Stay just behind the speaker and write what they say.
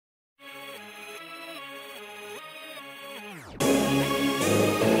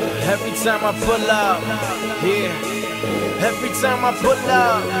Every time I pull up, yeah. Every time I pull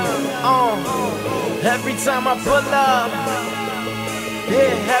up, every time I pull up,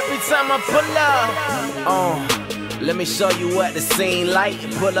 yeah. Every time I pull up, let me show you what the scene like.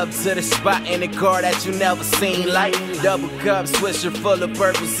 Pull up to the spot in a car that you never seen like. Double cup, swisher full of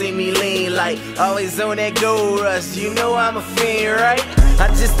purple, see me lean like. Always on that gold rush, you know I'm a fiend, right? I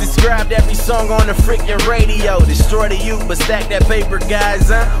just described every song on the freaking radio. Destroy the youth, but stack that paper, guys,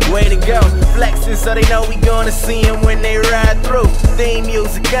 huh? Way to go. Flexing so they know we gonna see them when they ride through. Theme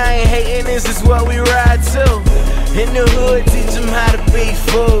music, I ain't hating, this is what we ride to. In the hood, teach them how to be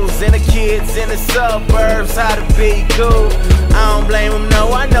fools. And the kids in the suburbs, how to be cool. I don't blame them,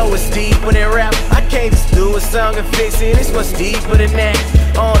 no, I know it's deep when they rap. I can't just do a song and fix it, it's much deeper than that.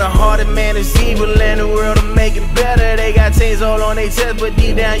 On the heart of man is evil in the world to make it better. They got chains all on their chest, but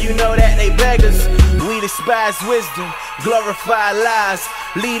deep down you know that they beggars. We despise wisdom, glorify lies,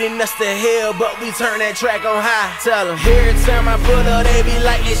 leading us to hell, but we turn that track on high. Tell them, every time I pull up, they be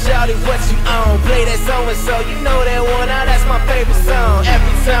like, hey, shawty, what you on? Play that song and so you know that one, now that's my favorite song.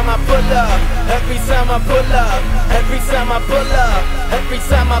 Every time I pull up, every time I pull up, every time I pull up, every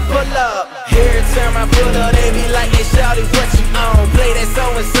time I pull up. Every time I pull up, they be like, hey, shawty, what you on? Play that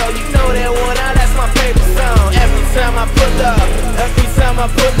song and so you know that one, now that's my favorite song. Every time I pull up, every time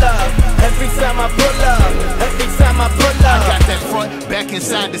I pull up, every time I pull up, every time I pull up. I got that front, back, and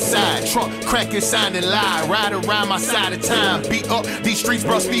side to side. Trunk cracking, sounding loud. Ride around my side of town. Beat up these streets,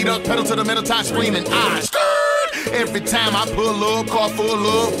 bro, speed up. Pedal to the metal, time screaming, I skirt. Every time I pull up, car full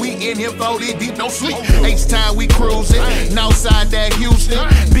up. We in here 40 deep, no sleep. H-time we cruising, outside that Houston.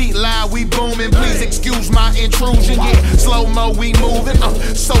 Beat loud, we booming. Please excuse my intrusion. Yeah, slow-mo, we moving.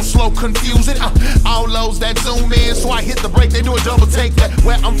 So slow, confusing. All those that zoom in, so I hit the brake. They do a double take. That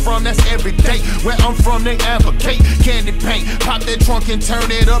where I'm from, that's every day. Where I'm from, they advocate candy paint. Pop that trunk and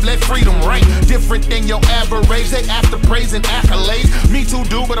turn it up, let freedom reign. Different than your average. They after praise and accolades. Me too,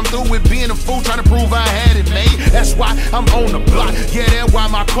 dude, but I'm through with being a fool, trying to prove I had it made. That's why I'm on the block. Yeah, that's why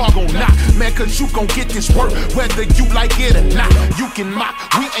my car gon' knock. Man, cause you gon' get this work, whether you like it or not. You can mock,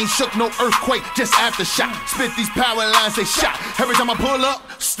 we ain't shook no earthquake, just aftershock. Spit these power lines, they shot. Every time I pull up,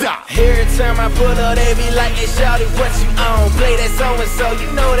 stop. Every time I pull up, they be like, hey, shawty, what you on? Play that song and so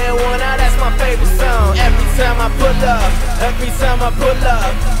you know that one, now that's my favorite song. Every time I pull up, every time I pull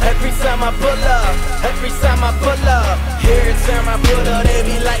up, every time I pull up, every time I pull up. Every time I pull up, they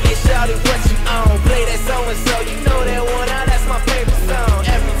be like, hey, shawty, what